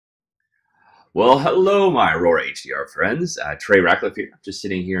Well, hello, my Aurora HDR friends. Trey Ratcliff here. Just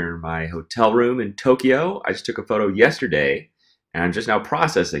sitting here in my hotel room in Tokyo. I just took a photo yesterday, and I'm just now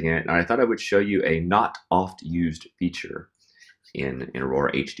processing it. And I thought I would show you a not oft used feature in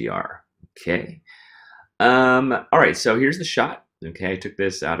Aurora HDR. Okay. All right. So here's the shot. Okay, I took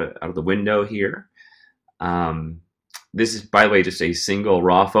this out of the window here. This is, by the way, just a single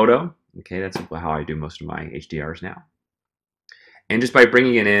raw photo. Okay, that's how I do most of my HDRs now. And just by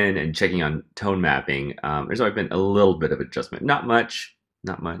bringing it in and checking on tone mapping, there's always been a little bit of adjustment. Not much,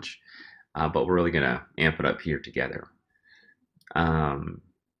 but we're really going to amp it up here together. The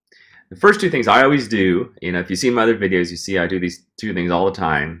first two things I always do, if you see my other videos, you see I do these two things all the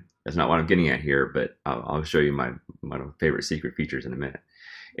time. That's not what I'm getting at here, but I'll show you my favorite secret features in a minute.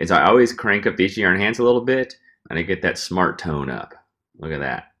 Is I always crank up the HDR enhance a little bit, and I get that smart tone up. Look at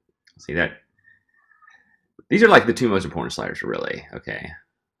that. See that? These are like the two most important sliders, really. Okay,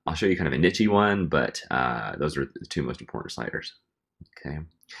 I'll show you kind of a niche-y one, but those are the two most important sliders. Okay.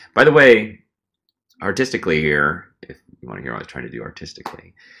 By the way, artistically here, if you want to hear what I was trying to do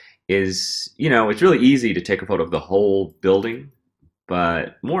artistically, is it's really easy to take a photo of the whole building,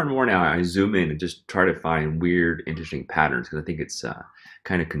 but more and more now I zoom in and just try to find weird, interesting patterns because I think it's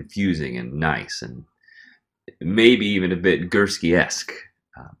kind of confusing and nice and maybe even a bit Gursky-esque.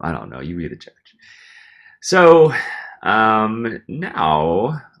 I don't know. You be the judge. So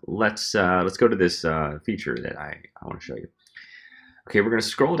now let's go to this feature that I want to show you. Okay, we're going to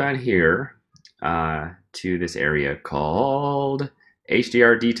scroll down here to this area called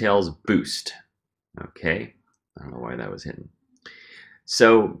HDR Details Boost. Okay, I don't know why that was hidden.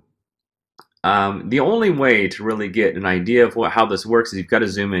 So the only way to really get an idea of how this works is you've got to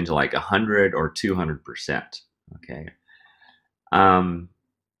zoom into like 100 or 200%. Okay.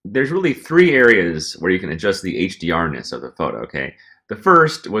 There's really three areas where you can adjust the HDR-ness of the photo, okay? The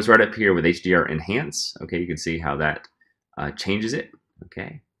first was right up here with HDR Enhance, okay? You can see how that changes it,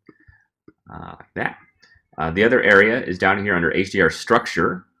 okay? Like that. The other area is down here under HDR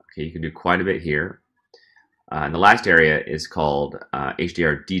Structure, okay? You can do quite a bit here. And the last area is called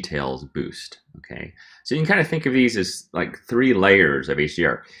HDR Details Boost, okay? So you can kind of think of these as like three layers of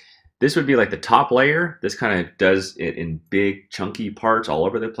HDR. This would be like the top layer. This kind of does it in big, chunky parts all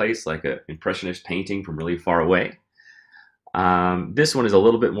over the place, like an impressionist painting from really far away. This one is a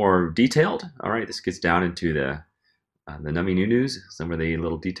little bit more detailed. All right, this gets down into the nummy noo-noos, some of the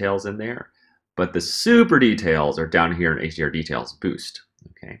little details in there. But the super details are down here in HDR Details Boost.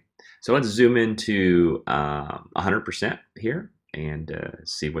 Okay, so let's zoom into 100% here and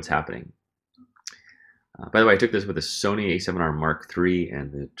see what's happening. By the way, I took this with a Sony A7R Mark III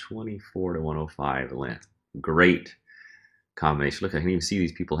and the 24-105 lens. Great combination. Look, I can even see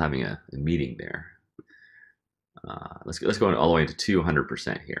these people having a meeting there. Let's go all the way into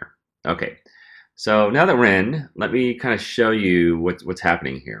 200% here. Okay, so now that we're in, let me kind of show you what's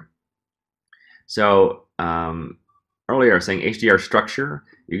happening here. So earlier I was saying HDR structure.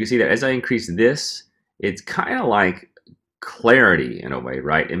 You can see that as I increase this, it's kind of like clarity in a way,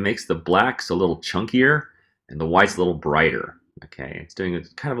 right? It makes the blacks a little chunkier and the whites a little brighter. Okay, it's doing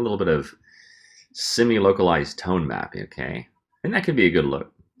kind of a little bit of semi-localized tone mapping. Okay, and that can be a good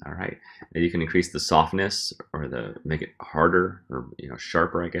look. All right, and you can increase the softness or make it harder or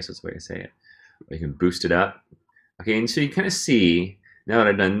sharper, I guess is the way to say it. Or you can boost it up. Okay, and so you kind of see now that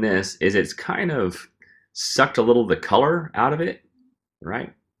I've done this is it's kind of sucked a little of the color out of it,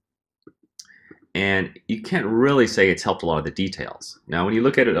 right? And you can't really say it's helped a lot of the details. Now, when you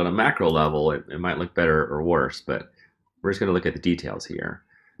look at it on a macro level, it might look better or worse, but we're just going to look at the details here.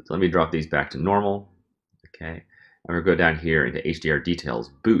 So let me drop these back to normal. Okay, I'm going to go down here into HDR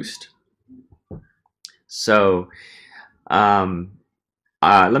Details Boost. So let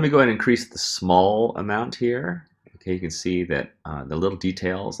me go ahead and increase the small amount here. Okay, you can see that the little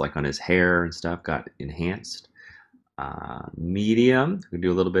details, like on his hair and stuff, got enhanced. Medium, we can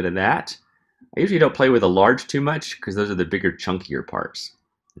do a little bit of that. I usually don't play with the large too much because those are the bigger, chunkier parts.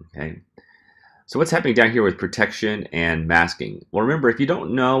 Okay. So what's happening down here with protection and masking? Well, remember, if you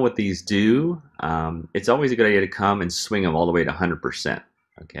don't know what these do, it's always a good idea to come and swing them all the way to 100%.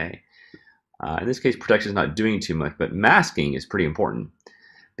 Okay. In this case, protection is not doing too much, but masking is pretty important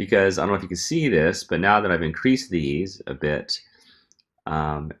because I don't know if you can see this, but now that I've increased these a bit,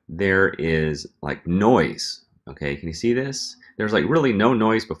 there is like noise. Okay. Can you see this? There's like really no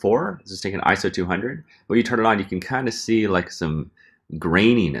noise before. This is taking ISO 200. When you turn it on, you can kind of see like some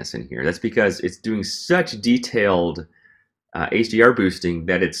graininess in here. That's because it's doing such detailed HDR boosting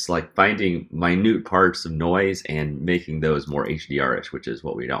that it's like finding minute parts of noise and making those more HDR-ish, which is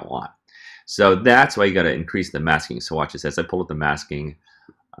what we don't want. So that's why you got to increase the masking. So watch this. As I pull up the masking,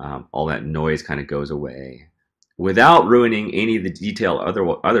 all that noise kind of goes away without ruining any of the detail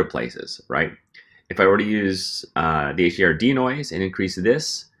other places, right? If I were to use the HDR denoise and increase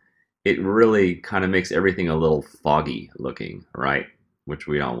this, it really kind of makes everything a little foggy looking, right? Which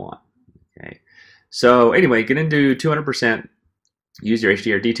we don't want. Okay. So anyway, get into 200%. Use your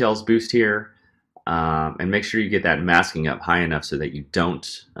HDR Details Boost here, and make sure you get that masking up high enough so that you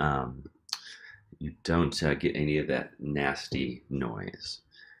don't get any of that nasty noise.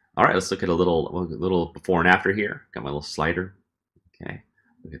 All right, let's look at a little before and after here. Got my little slider. Okay,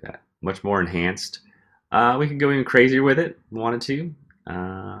 look at that, much more enhanced. We can go even crazier with it if we wanted to.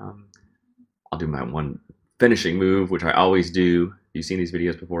 I'll do my one finishing move, which I always do. If you've seen these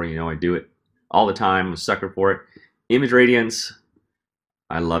videos before, you know I do it all the time. I'm a sucker for it. Image radiance,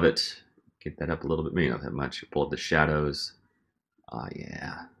 I love it. Get that up a little bit, maybe not that much. Pull up the shadows. Oh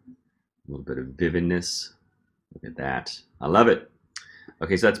yeah, a little bit of vividness. Look at that. I love it.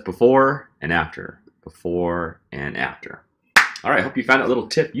 Okay, so that's before and after. Before and after. All right, hope you found that little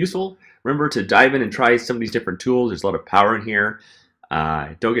tip useful. Remember to dive in and try some of these different tools. There's a lot of power in here.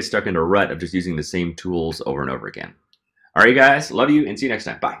 Don't get stuck in a rut of just using the same tools over and over again. All right, guys, love you and see you next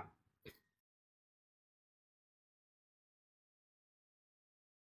time. Bye.